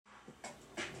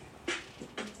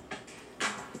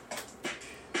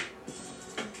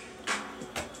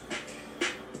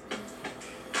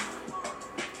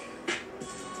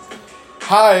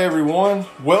Hi, everyone.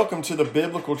 Welcome to the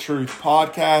Biblical Truth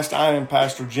Podcast. I am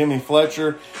Pastor Jimmy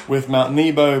Fletcher with Mount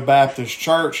Nebo Baptist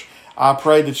Church. I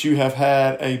pray that you have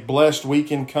had a blessed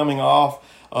weekend coming off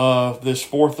of this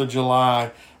 4th of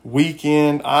July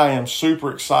weekend. I am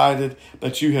super excited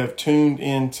that you have tuned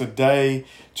in today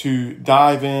to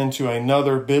dive into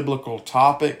another biblical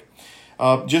topic.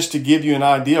 Just to give you an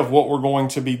idea of what we're going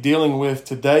to be dealing with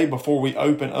today before we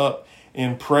open up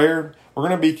in prayer, we're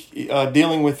going to be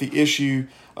dealing with the issue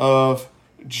of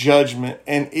judgment.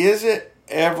 And is it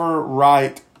ever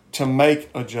right to make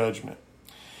a judgment?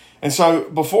 And so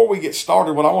before we get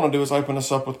started, what I want to do is open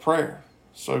us up with prayer.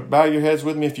 So bow your heads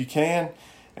with me if you can,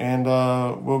 and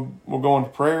we'll go into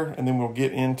prayer, and then we'll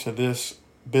get into this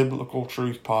Biblical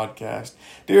Truth Podcast.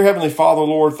 Dear Heavenly Father,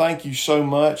 Lord, thank you so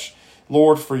much,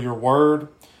 Lord, for your word.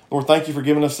 Lord, thank you for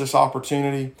giving us this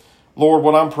opportunity. Lord,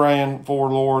 what I'm praying for,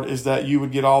 Lord, is that you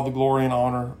would get all the glory and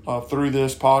honor through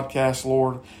this podcast,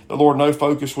 Lord. That, Lord, no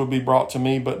focus would be brought to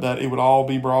me, but that it would all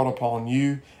be brought upon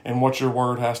you and what your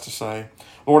word has to say.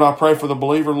 Lord, I pray for the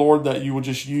believer, Lord, that you would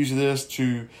just use this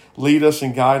to lead us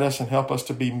and guide us and help us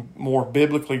to be more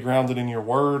biblically grounded in your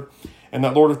word. And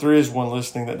that, Lord, if there is one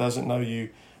listening that doesn't know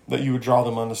you, that you would draw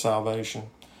them unto salvation.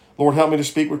 Lord, help me to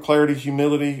speak with clarity,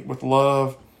 humility, with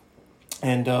love,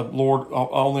 and Lord,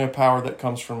 only a power that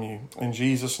comes from you. In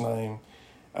Jesus' name,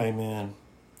 amen.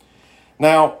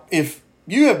 Now, if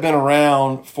you have been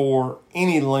around for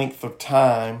any length of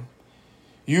time,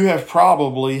 you have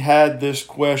probably had this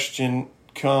question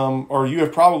come, or you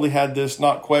have probably had this,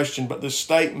 not question, but this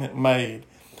statement made.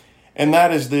 And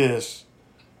that is this: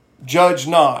 judge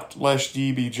not, lest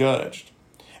ye be judged.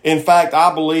 In fact,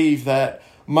 I believe that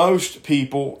most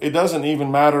people, it doesn't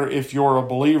even matter if you're a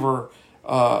believer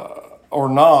or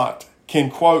not,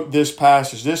 can quote this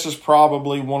passage. This is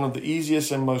probably one of the easiest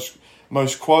and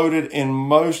most quoted and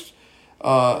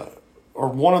or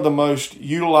one of the most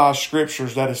utilized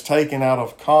scriptures that is taken out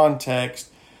of context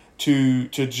to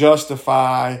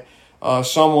justify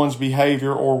someone's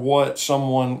behavior or what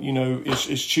someone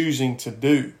is choosing to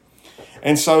do.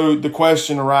 And so the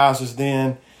question arises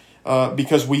then,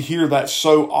 because we hear that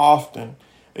so often,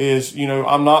 is,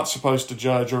 I'm not supposed to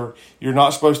judge, or you're not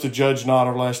supposed to judge not,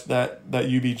 or lest that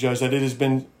you be judged. That it has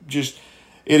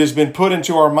been put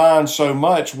into our minds so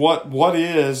much. What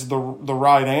is the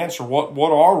right answer?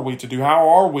 What are we to do? How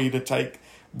are we to take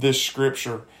this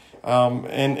scripture?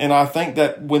 And I think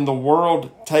that when the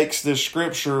world takes this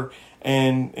scripture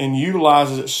and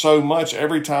utilizes it so much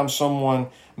every time someone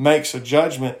makes a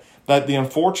judgment, that the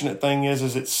unfortunate thing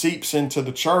is it seeps into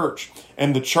the church,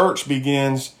 and the church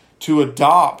begins to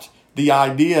adopt the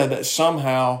idea that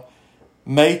somehow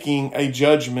making a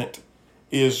judgment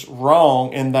is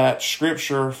wrong and that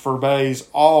Scripture forbids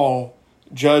all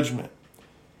judgment.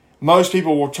 Most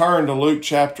people will turn to Luke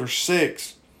chapter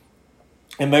 6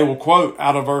 and they will quote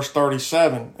out of verse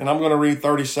 37. And I'm going to read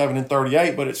 37 and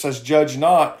 38, but it says, "Judge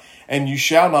not, and you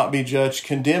shall not be judged.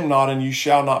 Condemn not, and you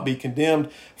shall not be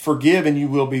condemned. Forgive, and you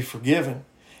will be forgiven.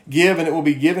 Give, and it will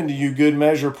be given to you. Good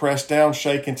measure, pressed down,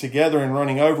 shaken together, and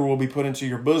running over will be put into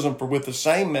your bosom. For with the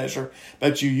same measure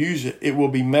that you use it, it will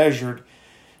be measured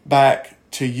back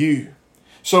to you."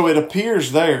 So it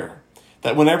appears there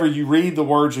that whenever you read the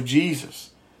words of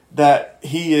Jesus, that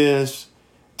he is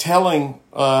telling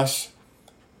us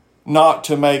not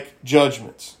to make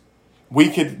judgments. We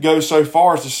could go so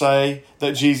far as to say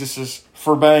that Jesus is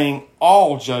forbidding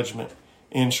all judgment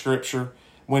in Scripture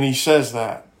when he says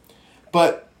that.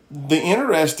 But the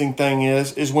interesting thing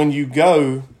is when you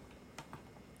go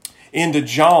into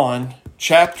John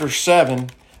chapter 7,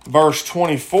 verse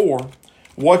 24,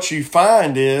 what you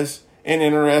find is an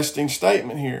interesting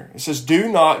statement here. It says, "Do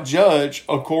not judge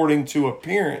according to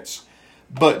appearance,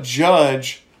 but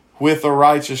judge with a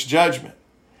righteous judgment."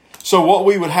 So what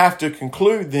we would have to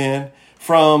conclude then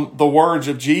from the words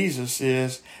of Jesus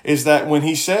is that when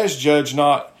he says, "Judge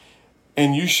not,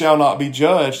 and you shall not be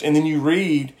judged," and then you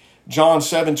read John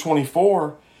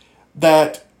 7:24,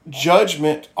 that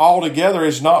judgment altogether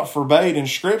is not forbade in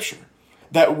Scripture.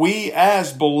 That we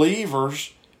as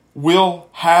believers will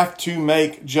have to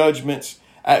make judgments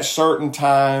at certain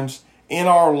times in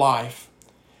our life.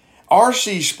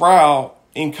 R.C. Sproul,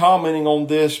 in commenting on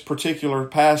this particular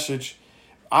passage,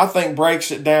 I think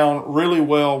breaks it down really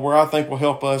well, where I think will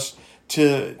help us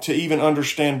to even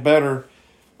understand better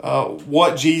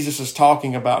what Jesus is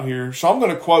talking about here. So I'm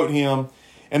going to quote him.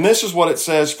 And this is what it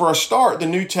says: "For a start, the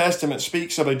New Testament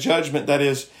speaks of a judgment that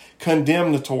is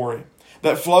condemnatory,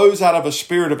 that flows out of a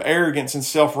spirit of arrogance and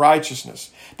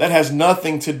self-righteousness, that has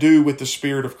nothing to do with the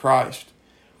Spirit of Christ.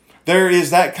 There is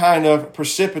that kind of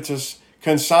precipitous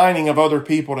consigning of other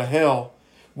people to hell,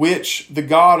 which the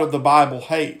God of the Bible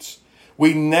hates.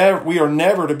 We are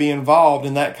never to be involved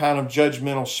in that kind of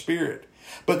judgmental spirit.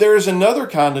 But there is another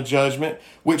kind of judgment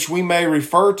which we may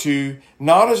refer to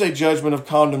not as a judgment of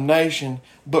condemnation,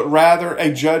 but rather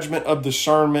a judgment of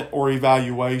discernment or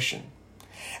evaluation.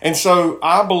 And so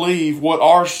I believe what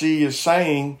R.C. is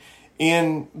saying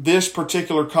in this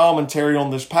particular commentary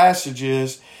on this passage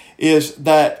is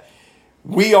that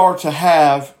we are to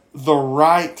have the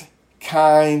right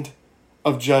kind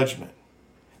of judgment,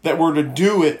 that we're to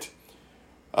do it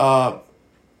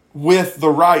with the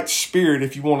right spirit,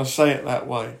 if you want to say it that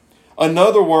way. In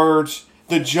other words,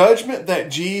 the judgment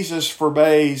that Jesus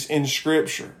forbids in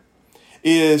Scripture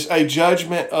is a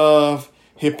judgment of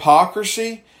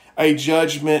hypocrisy, a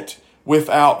judgment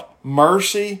without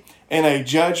mercy, and a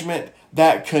judgment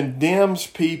that condemns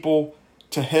people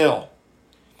to hell.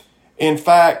 In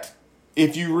fact,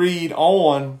 if you read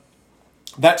on,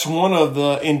 that's one of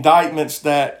the indictments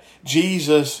that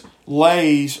Jesus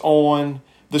lays on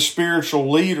the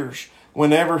spiritual leaders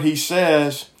whenever he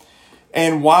says,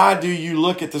 "And why do you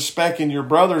look at the speck in your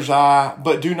brother's eye,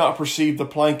 but do not perceive the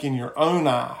plank in your own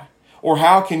eye? Or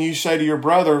how can you say to your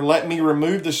brother, let me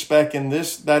remove the speck in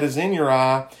this that is in your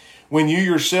eye, when you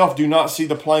yourself do not see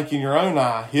the plank in your own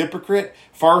eye? Hypocrite,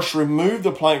 first remove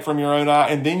the plank from your own eye,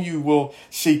 and then you will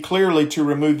see clearly to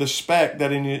remove the speck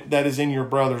that is in your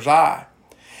brother's eye."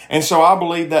 And so I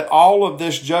believe that all of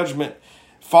this judgment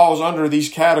falls under these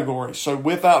categories. So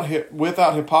without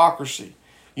hypocrisy,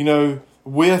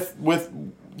 with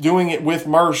doing it with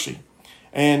mercy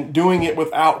and doing it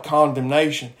without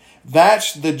condemnation.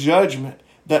 That's the judgment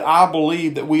that I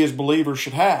believe that we as believers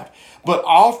should have. But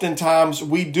oftentimes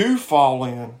we do fall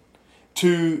in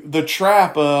to the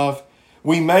trap of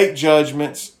we make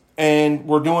judgments and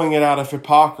we're doing it out of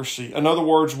hypocrisy. In other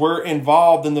words, we're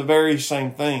involved in the very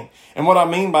same thing. And what I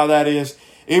mean by that is,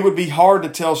 it would be hard to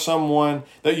tell someone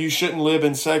that you shouldn't live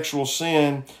in sexual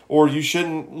sin, or you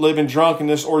shouldn't live in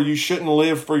drunkenness, or you shouldn't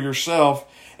live for yourself,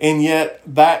 and yet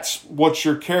that's what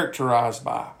you're characterized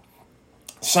by.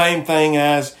 Same thing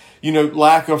as,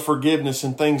 lack of forgiveness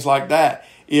and things like that.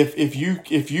 If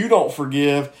you don't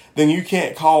forgive, then you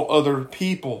can't call other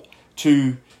people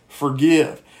to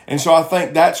forgive. And so I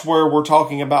think that's where we're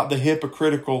talking about the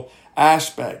hypocritical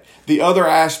aspect. The other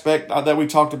aspect that we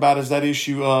talked about is that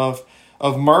issue of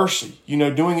mercy,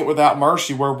 doing it without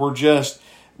mercy, where we're just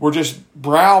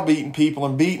browbeating people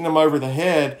and beating them over the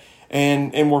head,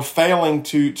 and we're failing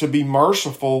to be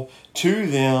merciful to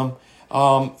them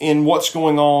in what's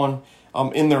going on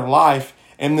in their life.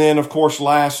 And then, of course,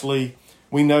 lastly,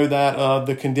 we know that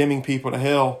the condemning people to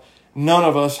hell. None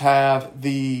of us have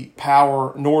the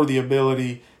power nor the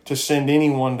ability to send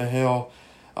anyone to hell.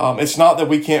 It's not that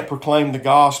we can't proclaim the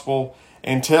gospel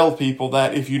and tell people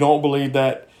that if you don't believe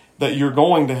that you're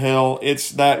going to hell,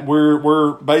 it's that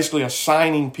we're basically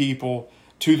assigning people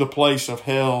to the place of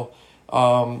hell,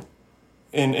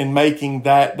 and making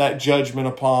that judgment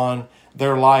upon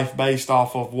their life based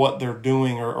off of what they're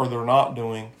doing or they're not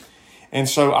doing. And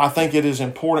so I think it is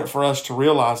important for us to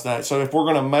realize that. So if we're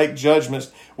going to make judgments,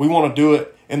 we want to do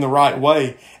it in the right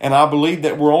way. And I believe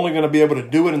that we're only going to be able to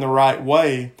do it in the right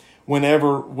way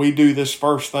whenever we do this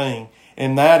first thing.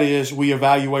 And that is, we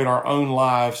evaluate our own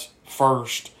lives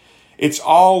first. It's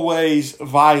always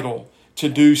vital to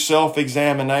do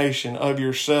self-examination of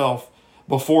yourself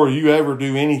before you ever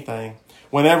do anything.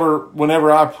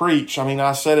 Whenever I preach,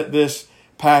 I said it this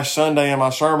past Sunday in my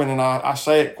sermon, and I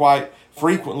say it quite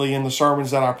frequently in the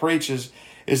sermons that I preach, is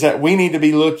that we need to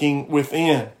be looking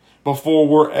within before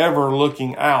we're ever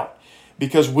looking out,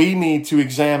 because we need to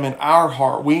examine our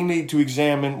heart. We need to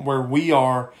examine where we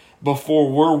are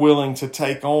before we're willing to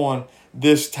take on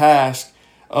this task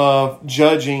of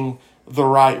judging the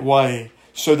right way,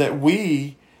 so that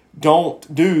we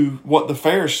don't do what the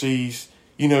Pharisees,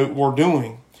 were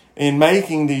doing in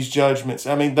making these judgments.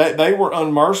 They were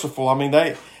unmerciful.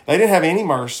 They didn't have any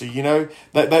mercy.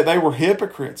 They were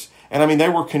hypocrites. And they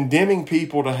were condemning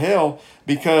people to hell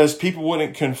because people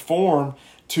wouldn't conform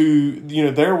to,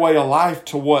 their way of life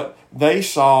to what they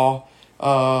saw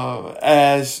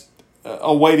as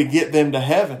a way to get them to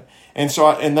heaven. And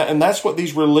so, and that's what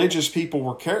these religious people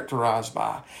were characterized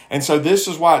by. And so this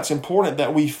is why it's important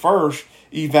that we first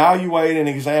evaluate and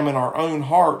examine our own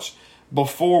hearts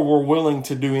before we're willing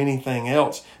to do anything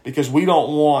else, because we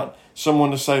don't want someone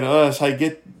to say to us, hey,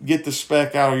 get the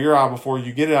speck out of your eye before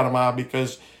you get it out of my eye,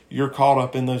 because you're caught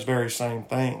up in those very same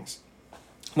things.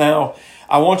 Now,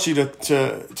 I want you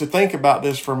to think about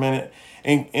this for a minute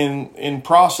in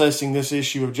processing this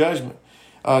issue of judgment,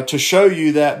 to show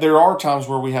you that there are times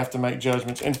where we have to make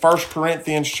judgments. In 1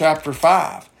 Corinthians chapter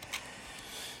 5,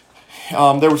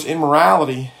 there was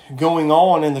immorality going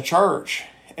on in the church.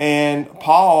 And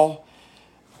Paul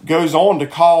goes on to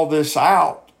call this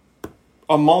out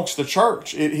amongst the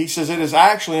church. He says it is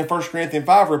actually in 1 Corinthians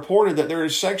 5 reported that there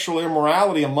is sexual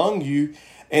immorality among you,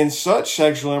 and such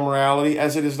sexual immorality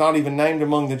as it is not even named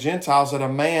among the Gentiles, that a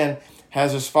man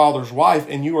has his father's wife,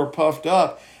 and you are puffed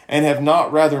up and have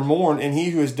not rather mourned, and he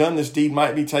who has done this deed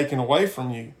might be taken away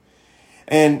from you.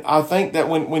 And I think that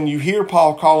when you hear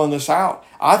Paul calling this out,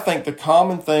 I think the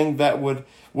common thing that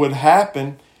would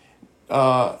happen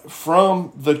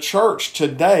from the church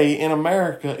today in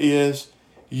America is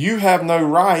you have no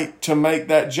right to make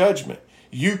that judgment.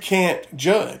 You can't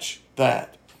judge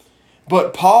that.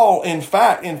 But Paul, in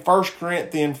fact, in 1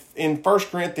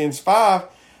 Corinthians 5,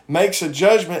 makes a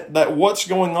judgment that what's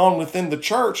going on within the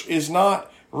church is not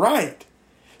right.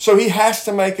 So he has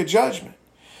to make a judgment.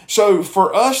 So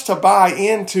for us to buy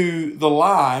into the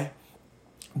lie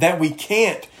that we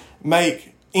can't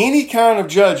make any kind of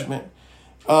judgment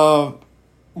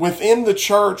within the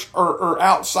church or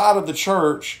outside of the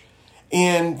church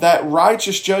in that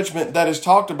righteous judgment that is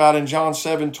talked about in John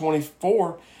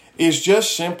 7:24 is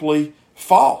just simply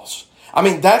false. I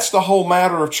mean, that's the whole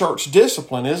matter of church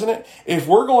discipline, isn't it? If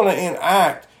we're going to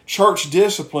enact church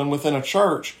discipline within a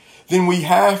church, then we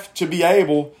have to be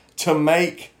able to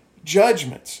make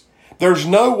judgments. There's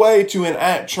no way to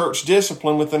enact church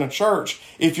discipline within a church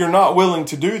if you're not willing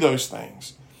to do those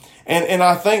things. And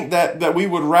I think that we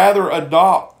would rather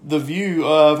adopt the view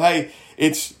of, hey,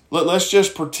 let's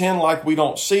just pretend like we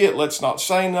don't see it. Let's not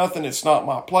say nothing. It's not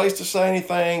my place to say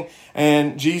anything.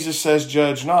 And Jesus says,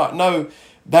 judge not. No,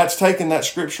 that's taking that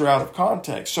scripture out of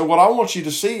context. So what I want you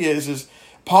to see is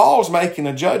Paul's making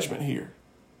a judgment here,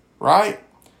 right?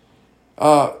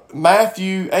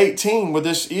 Matthew 18 with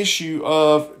this issue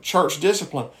of church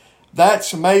discipline,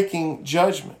 that's making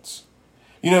judgments.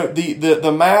 You know,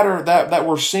 the matter that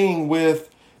we're seeing with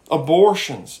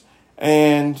abortions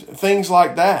and things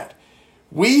like that,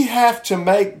 we have to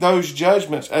make those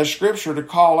judgments as Scripture to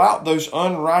call out those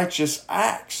unrighteous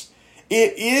acts.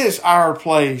 It is our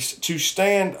place to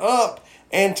stand up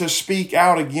and to speak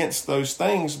out against those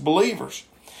things, believers.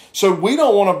 So we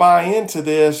don't want to buy into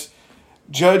this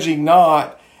judging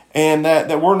not and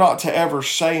that we're not to ever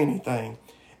say anything.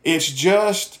 It's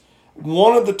just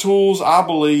one of the tools, I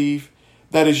believe,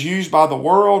 that is used by the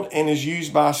world and is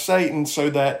used by Satan so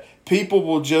that people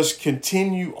will just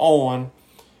continue on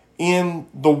in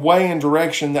the way and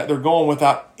direction that they're going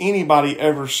without anybody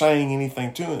ever saying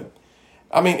anything to them.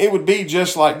 I mean, it would be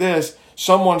just like this.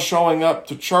 Someone showing up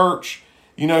to church,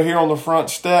 here on the front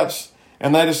steps,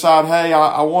 and they decide, hey,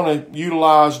 I want to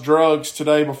utilize drugs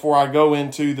today before I go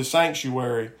into the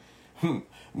sanctuary.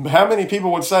 How many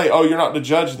people would say, oh, you're not to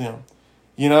judge them?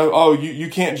 You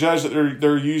can't judge that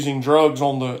they're using drugs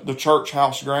on the church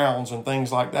house grounds and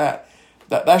things like that.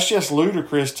 That's just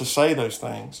ludicrous to say those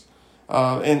things.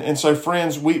 And so,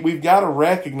 friends, we've got to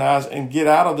recognize and get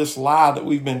out of this lie that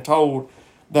we've been told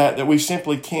that we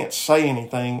simply can't say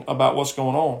anything about what's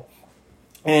going on.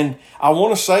 And I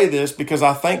want to say this because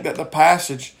I think that the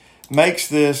passage makes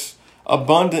this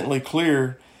abundantly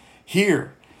clear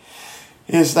here,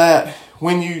 is that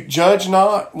when you judge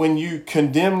not, when you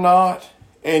condemn not,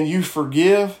 and you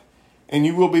forgive, and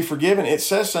you will be forgiven. It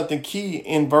says something key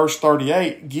in verse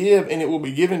 38. Give, and it will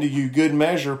be given to you. Good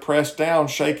measure, pressed down,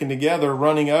 shaken together,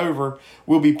 running over,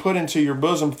 will be put into your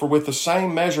bosom. For with the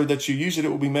same measure that you use it, it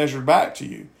will be measured back to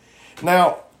you.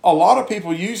 Now, a lot of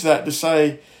people use that to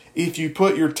say, if you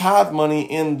put your tithe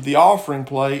money in the offering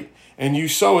plate and you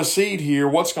sow a seed here,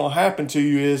 what's going to happen to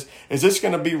you is it's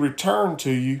going to be returned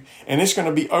to you, and it's going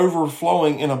to be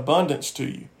overflowing in abundance to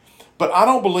you. But I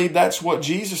don't believe that's what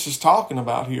Jesus is talking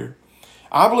about here.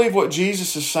 I believe what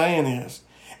Jesus is saying is,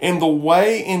 in the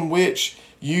way in which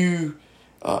you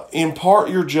impart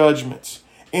your judgments,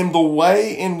 in the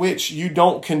way in which you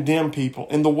don't condemn people,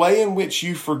 in the way in which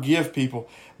you forgive people,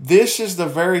 this is the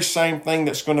very same thing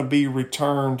that's going to be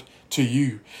returned to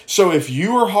you. So if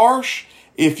you are harsh,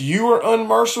 if you are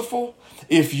unmerciful,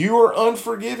 if you are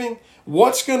unforgiving,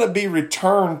 what's going to be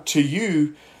returned to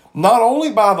you, not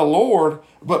only by the Lord,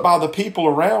 but by the people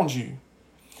around you?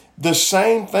 The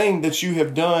same thing that you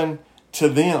have done to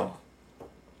them.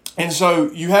 And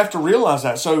so you have to realize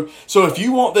that. So if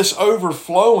you want this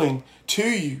overflowing to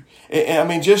you,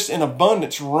 just in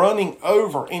abundance running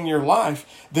over in your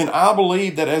life, then I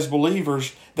believe that as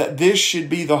believers, that this should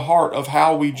be the heart of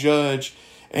how we judge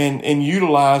and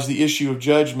utilize the issue of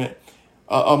judgment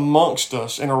amongst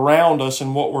us and around us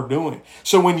and what we're doing.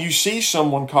 So when you see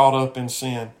someone caught up in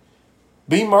sin,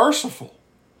 be merciful.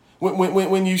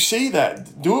 When you see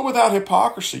that, do it without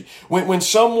hypocrisy. When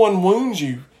someone wounds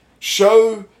you,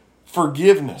 show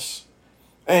forgiveness.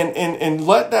 And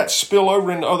let that spill over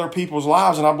into other people's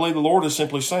lives. And I believe the Lord is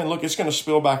simply saying, look, it's going to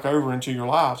spill back over into your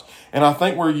lives. And I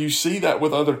think where you see that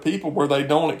with other people, where they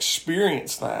don't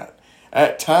experience that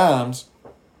at times,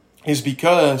 is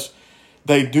because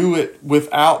they do it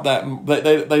without that.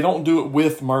 They don't do it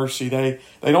with mercy. They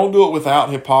don't do it without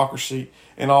hypocrisy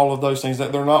and all of those things,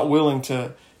 that they're not willing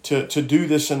to do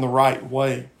this in the right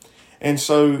way. And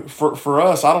so for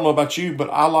us, I don't know about you, but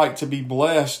I like to be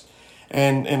blessed.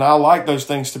 And I like those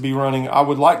things to be running. I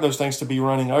would like those things to be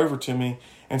running over to me.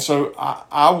 And so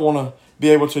I want to be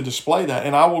able to display that.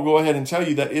 And I will go ahead and tell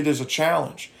you that it is a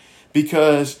challenge,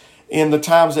 because in the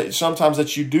times that sometimes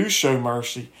that you do show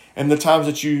mercy, and the times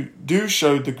that you do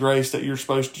show the grace that you're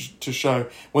supposed to show,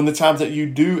 when the times that you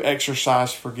do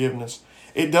exercise forgiveness,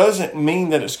 it doesn't mean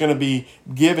that it's going to be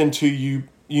given to you,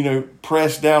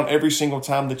 pressed down every single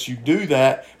time that you do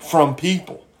that from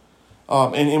people.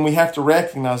 And we have to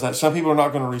recognize that. Some people are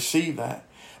not going to receive that.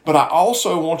 But I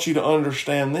also want you to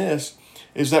understand this,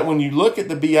 is that when you look at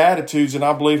the Beatitudes, and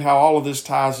I believe how all of this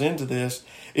ties into this,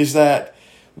 is that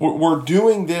we're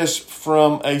doing this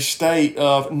from a state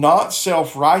of not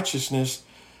self-righteousness,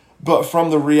 but from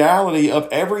the reality of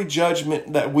every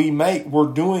judgment that we make. We're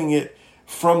doing it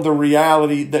from the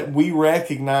reality that we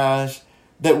recognize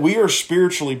that we are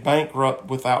spiritually bankrupt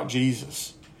without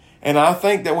Jesus. And I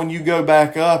think that when you go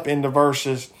back up into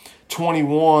verses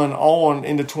 21 on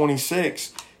into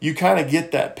 26, you kind of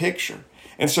get that picture.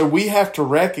 And so we have to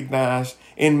recognize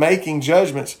in making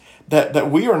judgments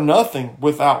that we are nothing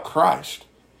without Christ.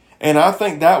 And I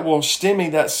think that will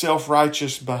stem that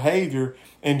self-righteous behavior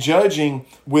and judging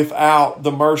without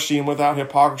the mercy and without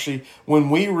hypocrisy,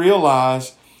 when we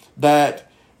realize that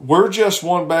we're just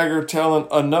one beggar telling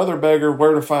another beggar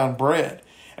where to find bread.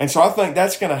 And so I think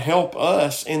that's going to help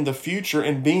us in the future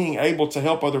in being able to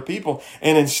help other people.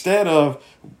 And instead of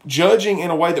judging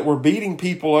in a way that we're beating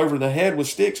people over the head with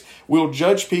sticks, we'll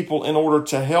judge people in order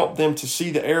to help them to see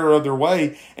the error of their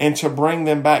way and to bring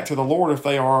them back to the Lord if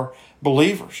they are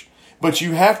believers. But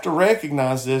you have to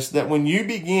recognize this, that when you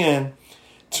begin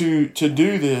to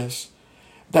do this,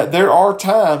 that there are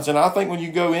times, and I think when you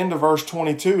go into verse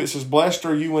 22, it says, blessed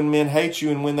are you when men hate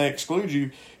you and when they exclude you.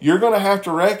 You're going to have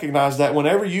to recognize that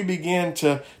whenever you begin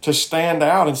to stand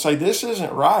out and say, this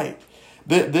isn't right,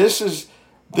 that this is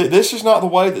not the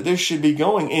way that this should be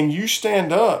going, and you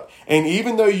stand up, and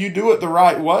even though you do it the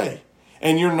right way,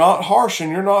 and you're not harsh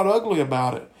and you're not ugly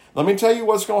about it, let me tell you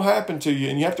what's going to happen to you,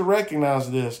 and you have to recognize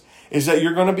this, is that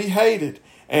you're going to be hated.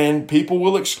 And people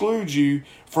will exclude you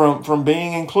from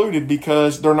being included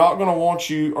because they're not going to want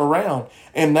you around.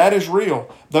 And that is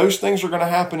real. Those things are going to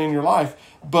happen in your life.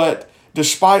 But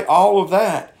despite all of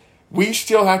that, we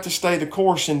still have to stay the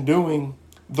course in doing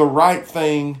the right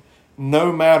thing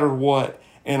no matter what.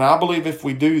 And I believe if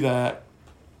we do that,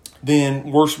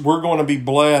 then we're going to be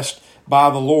blessed by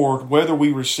the Lord, whether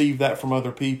we receive that from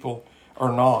other people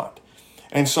or not.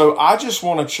 And so I just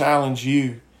want to challenge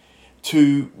you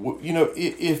to,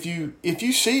 if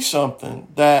you see something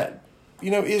that,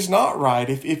 is not right,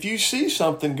 if you see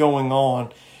something going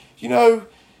on,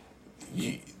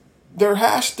 there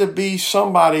has to be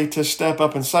somebody to step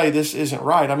up and say, this isn't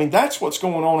right. I mean, that's what's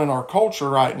going on in our culture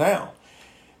right now.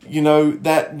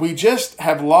 That we just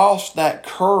have lost that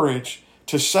courage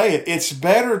to say it. It's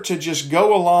better to just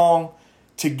go along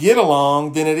to get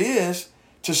along than it is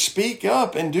to speak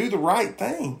up and do the right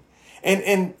thing.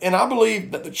 And I believe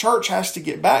that the church has to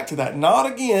get back to that.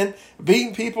 Not, again,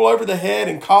 beating people over the head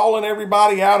and calling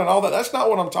everybody out and all that. That's not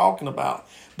what I'm talking about.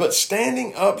 But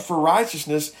standing up for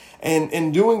righteousness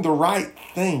and doing the right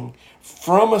thing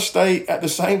from a state at the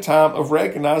same time of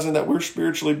recognizing that we're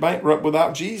spiritually bankrupt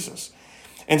without Jesus.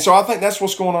 And so I think that's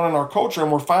what's going on in our culture.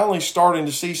 And we're finally starting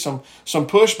to see some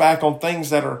pushback on things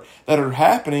that are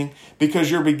happening, because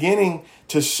you're beginning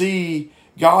to see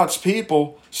God's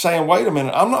people saying, wait a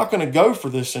minute, I'm not going to go for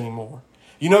this anymore.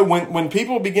 When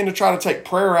people begin to try to take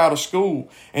prayer out of school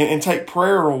and take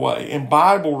prayer away and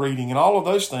Bible reading and all of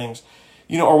those things,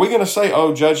 are we going to say,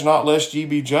 oh, judge not lest ye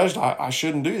be judged? I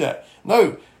shouldn't do that.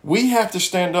 No, we have to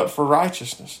stand up for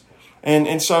righteousness.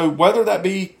 And so whether that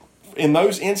be in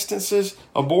those instances,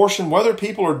 abortion, whether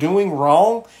people are doing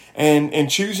wrong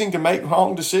and choosing to make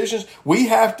wrong decisions, we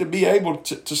have to be able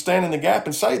to stand in the gap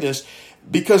and say this.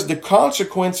 Because the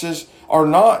consequences are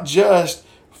not just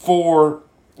for,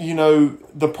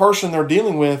 the person they're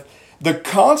dealing with. The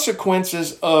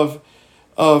consequences of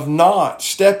not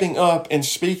stepping up and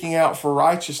speaking out for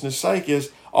righteousness' sake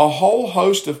is a whole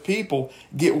host of people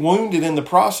get wounded in the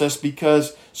process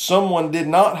because someone did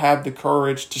not have the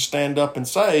courage to stand up and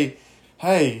say,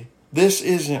 hey, this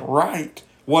isn't right,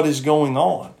 what is going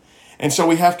on. And so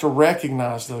we have to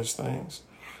recognize those things.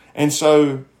 And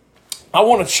so I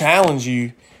want to challenge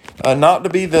you not to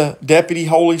be the deputy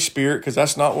Holy Spirit, because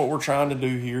that's not what we're trying to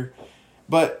do here,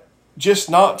 but just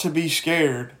not to be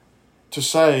scared to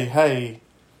say, hey,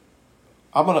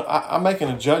 I'm making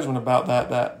a judgment about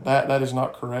that is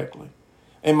not correctly.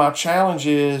 And my challenge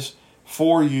is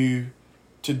for you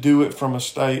to do it from a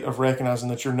state of recognizing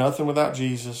that you're nothing without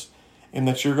Jesus, and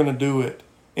that you're going to do it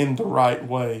in the right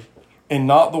way, and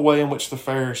not the way in which the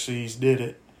Pharisees did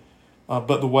it,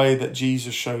 but the way that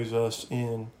Jesus shows us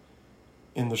in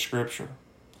the Scripture.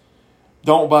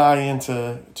 Don't buy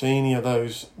into any of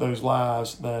those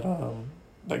lies that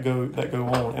go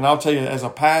on. And I'll tell you, as a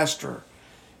pastor,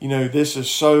 this is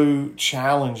so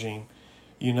challenging,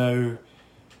 to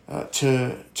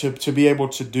be able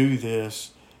to do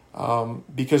this,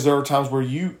 because there are times where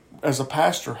you, as a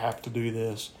pastor, have to do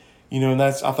this, and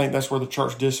I think that's where the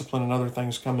church discipline and other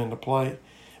things come into play.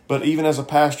 But even as a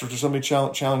pastor, to somebody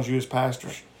challenge you as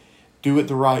pastors, do it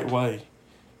the right way.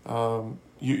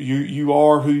 You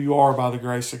are who you are by the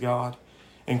grace of God.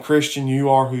 And Christian, you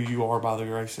are who you are by the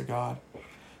grace of God.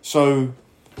 So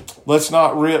let's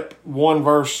not rip one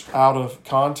verse out of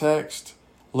context.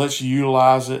 Let's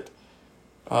utilize it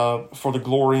for the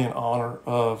glory and honor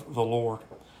of the Lord.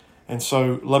 And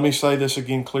so let me say this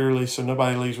again clearly so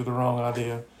nobody leaves with the wrong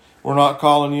idea. We're not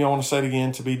calling you, I want to say it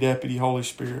again, to be deputy Holy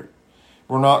Spirit.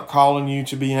 We're not calling you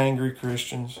to be angry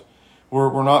Christians.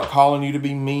 We're not calling you to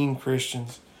be mean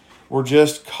Christians. I'm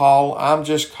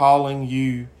just calling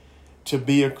you to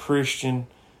be a Christian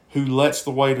who lets the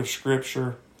weight of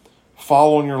Scripture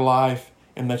fall on your life,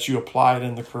 and that you apply it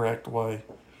in the correct way.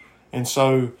 And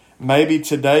so maybe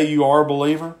today you are a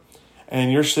believer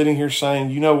and you're sitting here saying,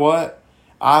 you know what?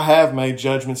 I have made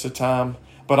judgments at times,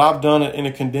 but I've done it in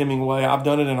a condemning way. I've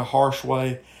done it in a harsh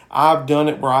way. I've done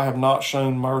it where I have not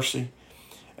shown mercy.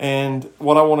 And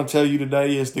what I want to tell you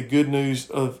today is the good news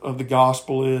of the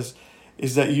gospel is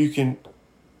that you can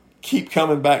keep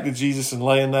coming back to Jesus and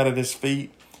laying that at His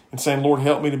feet and saying, Lord,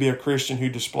 help me to be a Christian who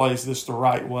displays this the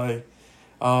right way.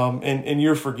 And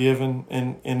you're forgiven,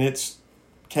 and it's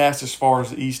cast as far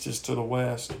as the east is to the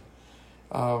west.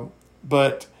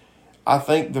 But I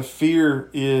think the fear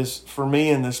is, for me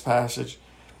in this passage,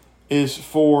 is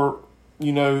for,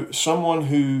 someone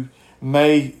who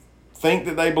may think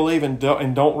that they believe and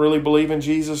don't really believe in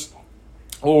Jesus,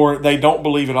 or they don't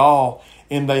believe at all,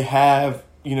 and they have,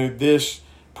 this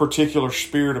particular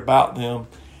spirit about them.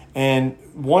 And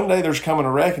one day there's coming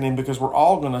a reckoning, because we're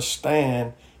all going to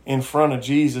stand in front of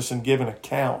Jesus and give an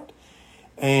account.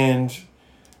 And,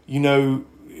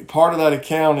 part of that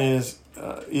account is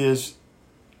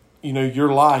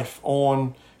your life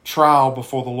on trial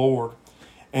before the Lord.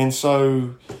 And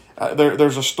so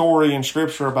there's a story in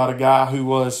Scripture about a guy who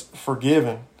was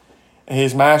forgiven.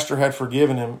 His master had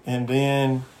forgiven him, and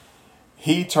then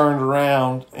he turned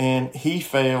around and he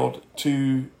failed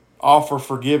to offer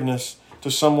forgiveness to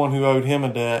someone who owed him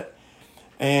a debt.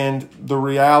 And the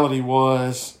reality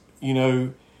was,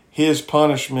 his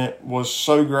punishment was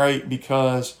so great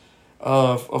because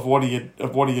of what he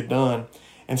had done.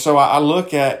 And so I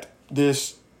look at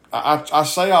this. I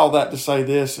say all that to say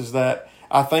this, is that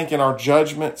I think in our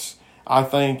judgments, I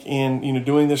think in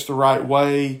doing this the right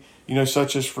way,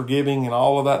 such as forgiving and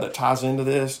all of that ties into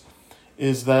this,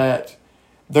 is that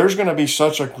there's going to be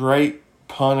such a great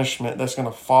punishment that's going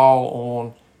to fall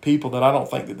on people that I don't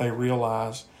think that they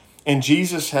realize. And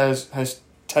Jesus has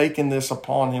taken this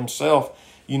upon Himself.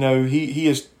 He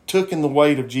has taken the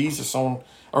weight of he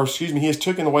has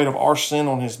taken the weight of our sin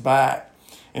on His back.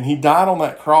 And He died on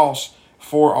that cross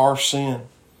for our sin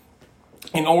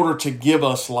in order to give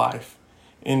us life.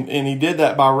 And He did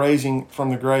that by raising from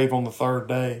the grave on the third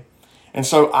day. And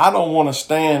so I don't want to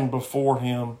stand before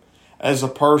Him as a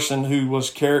person who was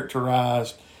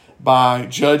characterized by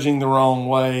judging the wrong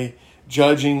way,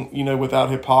 judging,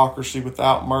 without hypocrisy,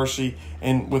 without mercy,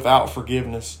 and without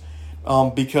forgiveness.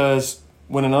 Because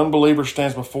when an unbeliever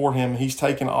stands before Him, He's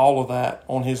taken all of that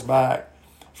on His back.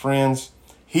 Friends,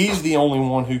 He's the only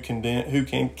one who can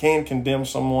condemn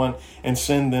someone and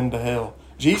send them to hell.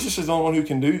 Jesus is the only one who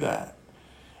can do that.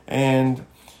 And,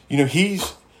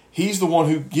 He's the one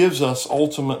who gives us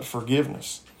ultimate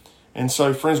forgiveness. And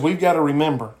so, friends, we've got to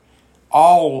remember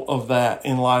all of that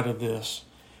in light of this,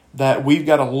 that we've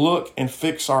got to look and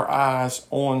fix our eyes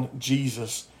on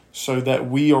Jesus so that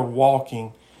we are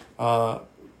walking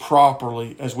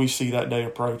properly as we see that day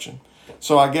approaching.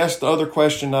 So I guess the other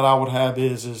question that I would have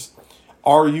is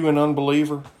are you an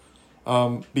unbeliever?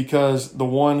 Because the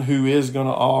one who is going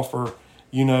to offer,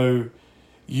 you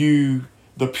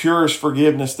the purest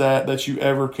forgiveness that you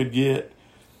ever could get,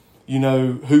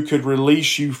 who could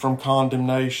release you from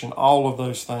condemnation, all of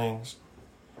those things,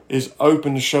 is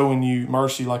open to showing you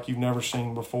mercy like you've never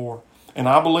seen before. And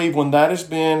I believe when that has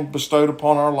been bestowed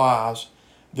upon our lives,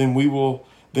 then we will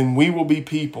be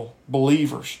people,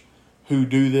 believers, who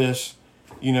do this,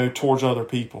 towards other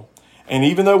people. And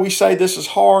even though we say this is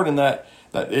hard and that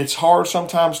it's hard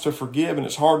sometimes to forgive and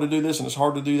it's hard to do this and it's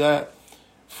hard to do that,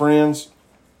 friends,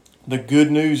 the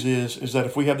good news is that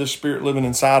if we have this Spirit living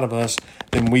inside of us,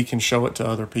 then we can show it to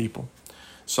other people.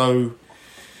 So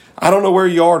I don't know where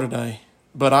you are today,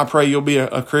 but I pray you'll be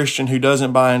a Christian who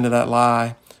doesn't buy into that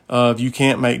lie of you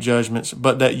can't make judgments,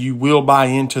 but that you will buy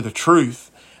into the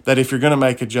truth that if you're going to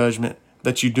make a judgment,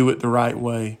 that you do it the right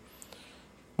way,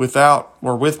 with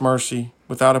mercy,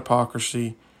 without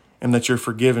hypocrisy, and that you're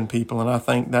forgiving people. And I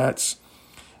think that's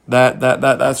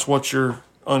what you're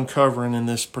uncovering in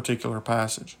this particular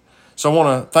passage. So I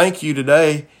want to thank you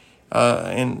today,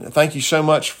 and thank you so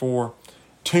much for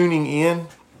tuning in.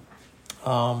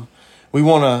 We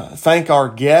want to thank our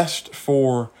guest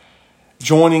for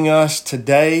joining us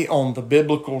today on the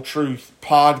Biblical Truth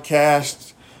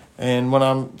Podcast. And when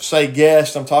I say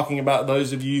guest, I'm talking about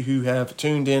those of you who have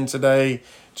tuned in today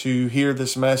to hear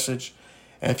this message.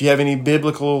 And if you have any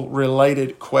biblical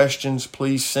related questions,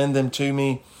 please send them to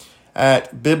me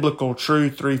at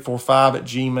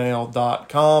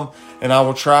biblicaltruth345@gmail.com. And I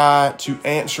will try to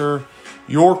answer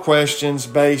your questions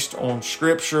based on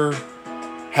Scripture.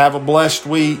 Have a blessed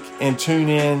week and tune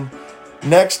in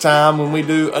next time when we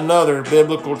do another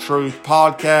Biblical Truth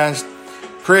Podcast.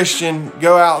 Christian,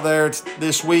 go out there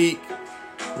this week,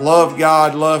 love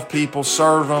God, love people,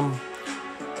 serve them.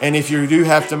 And if you do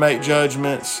have to make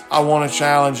judgments, I want to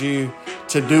challenge you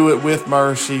to do it with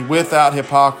mercy, without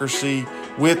hypocrisy,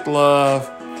 with love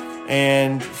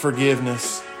and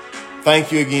forgiveness.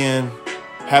 Thank you again.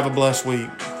 Have a blessed week.